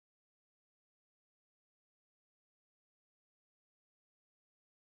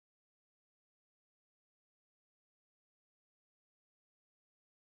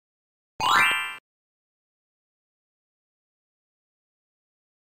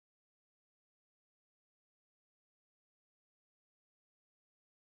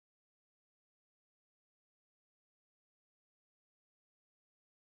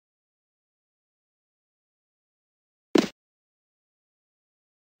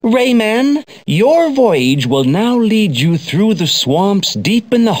Rayman, your voyage will now lead you through the swamps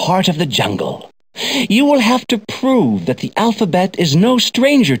deep in the heart of the jungle. You will have to prove that the alphabet is no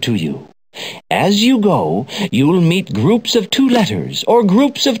stranger to you. As you go, you will meet groups of 2 letters or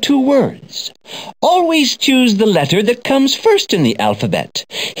groups of 2 words. Always choose the letter that comes first in the alphabet.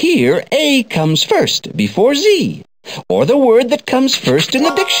 Here, A comes first before Z, or the word that comes first in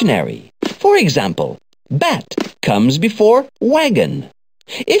the dictionary. For example, bat comes before wagon.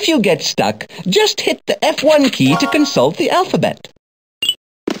 If you get stuck, just hit the F1 key to consult the alphabet.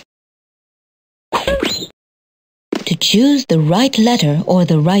 To choose the right letter or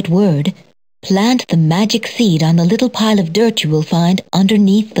the right word, plant the magic seed on the little pile of dirt you will find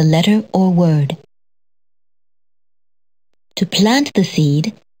underneath the letter or word. To plant the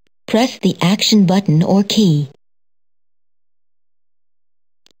seed, press the action button or key.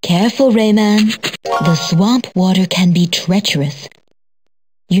 Careful, Rayman. The swamp water can be treacherous.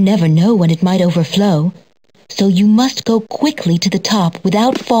 You never know when it might overflow, so you must go quickly to the top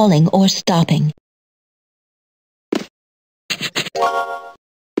without falling or stopping.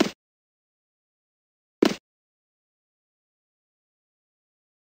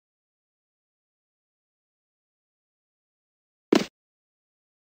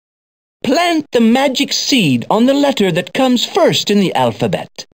 Plant the magic seed on the letter that comes first in the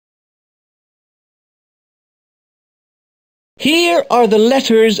alphabet. Here are the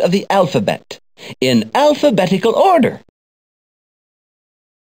letters of the alphabet, in alphabetical order.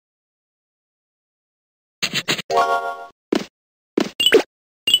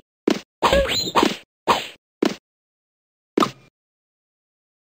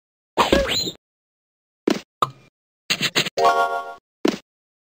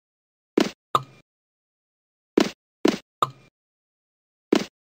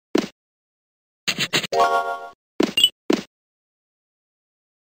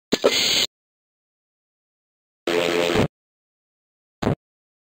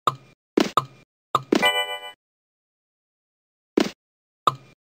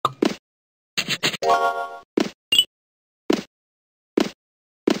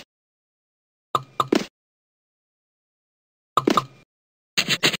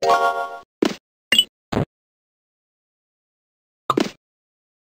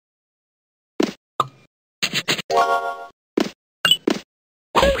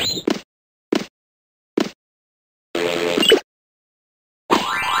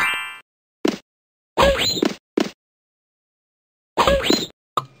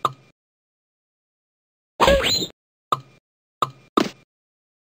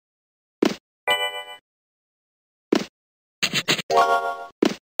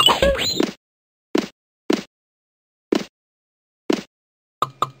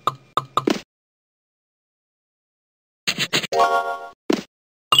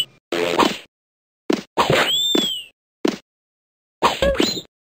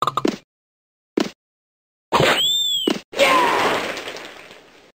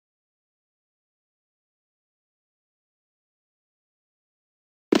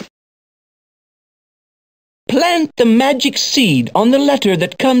 Plant the magic seed on the letter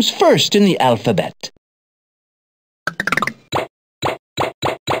that comes first in the alphabet.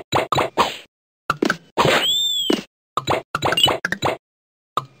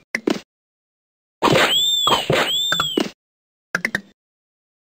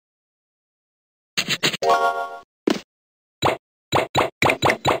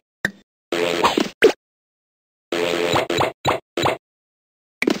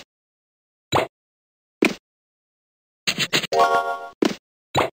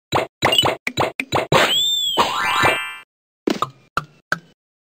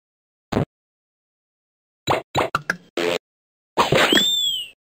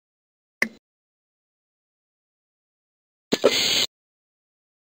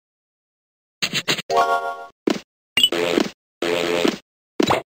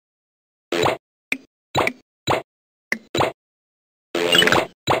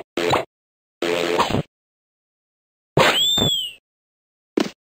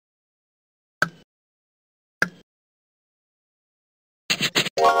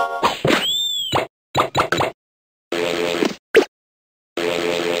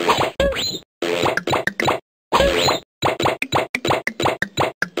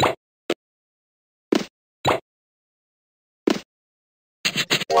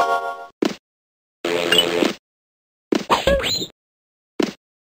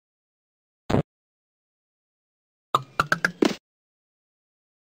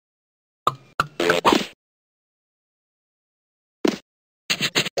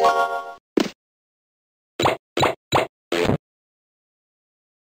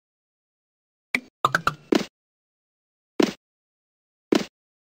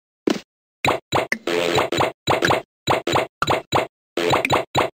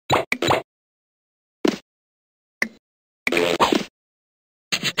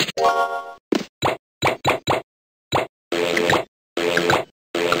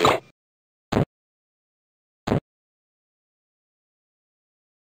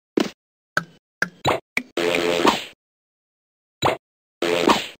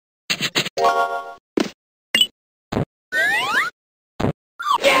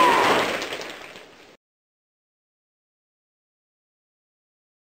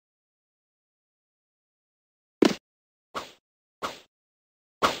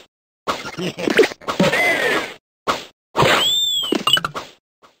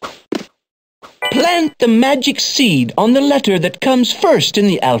 Plant the magic seed on the letter that comes first in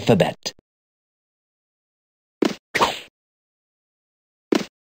the alphabet.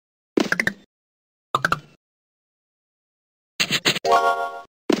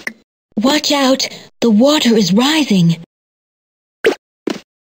 Watch out! The water is rising.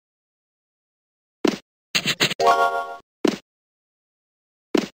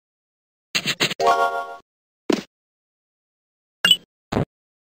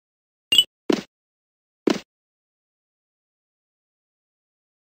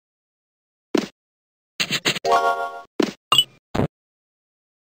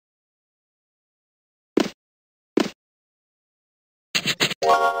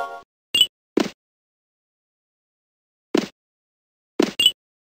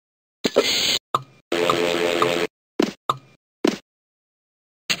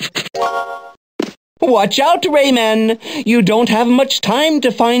 Watch out, Rayman! You don't have much time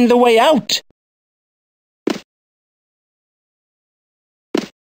to find the way out.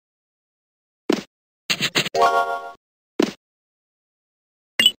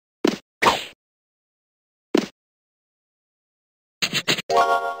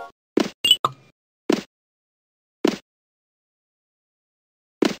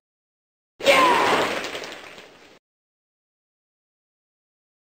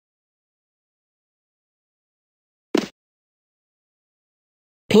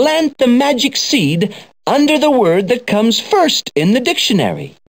 Plant the magic seed under the word that comes first in the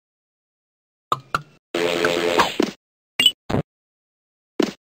dictionary.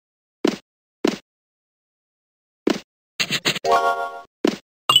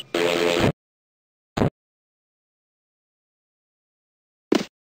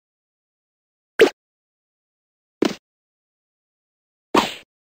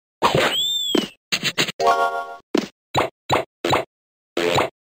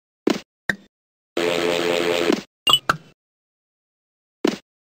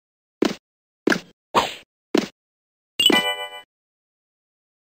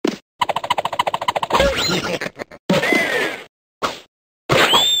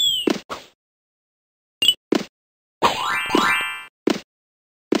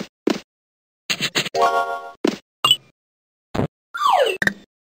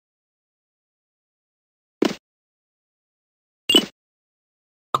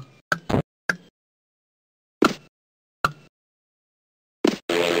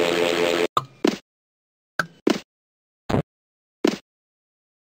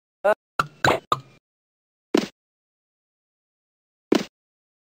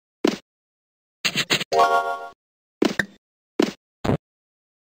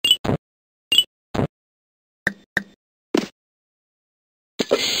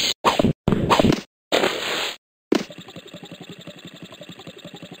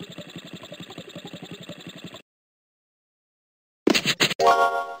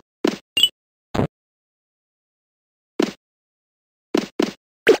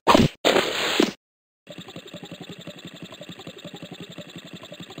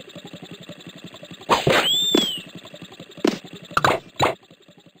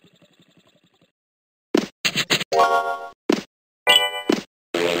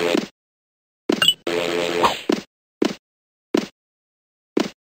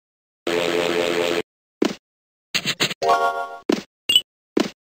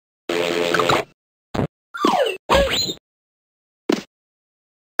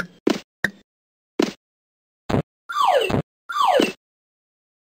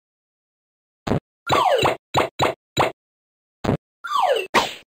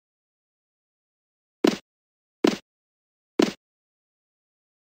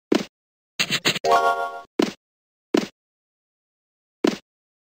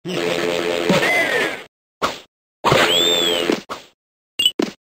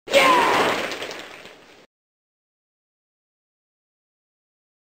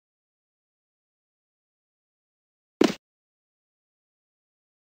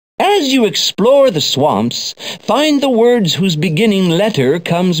 As you explore the swamps, find the words whose beginning letter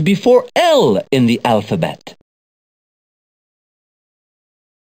comes before L in the alphabet.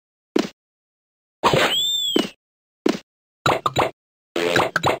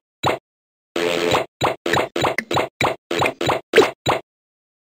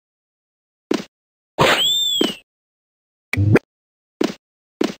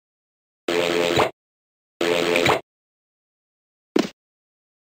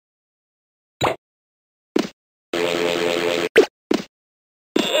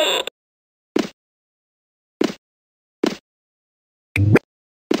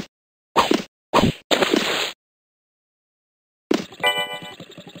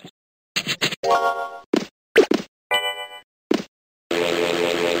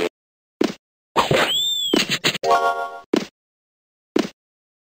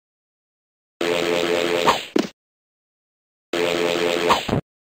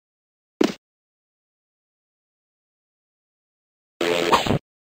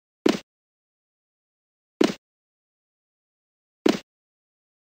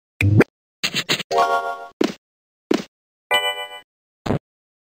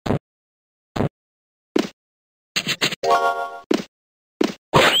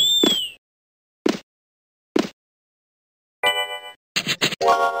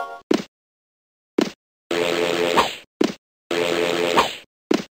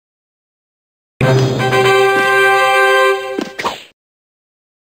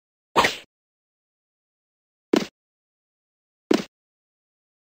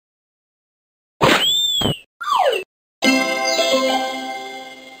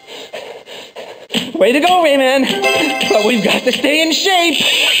 Way to go, Rayman! But we've got to stay in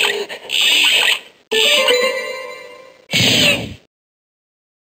shape!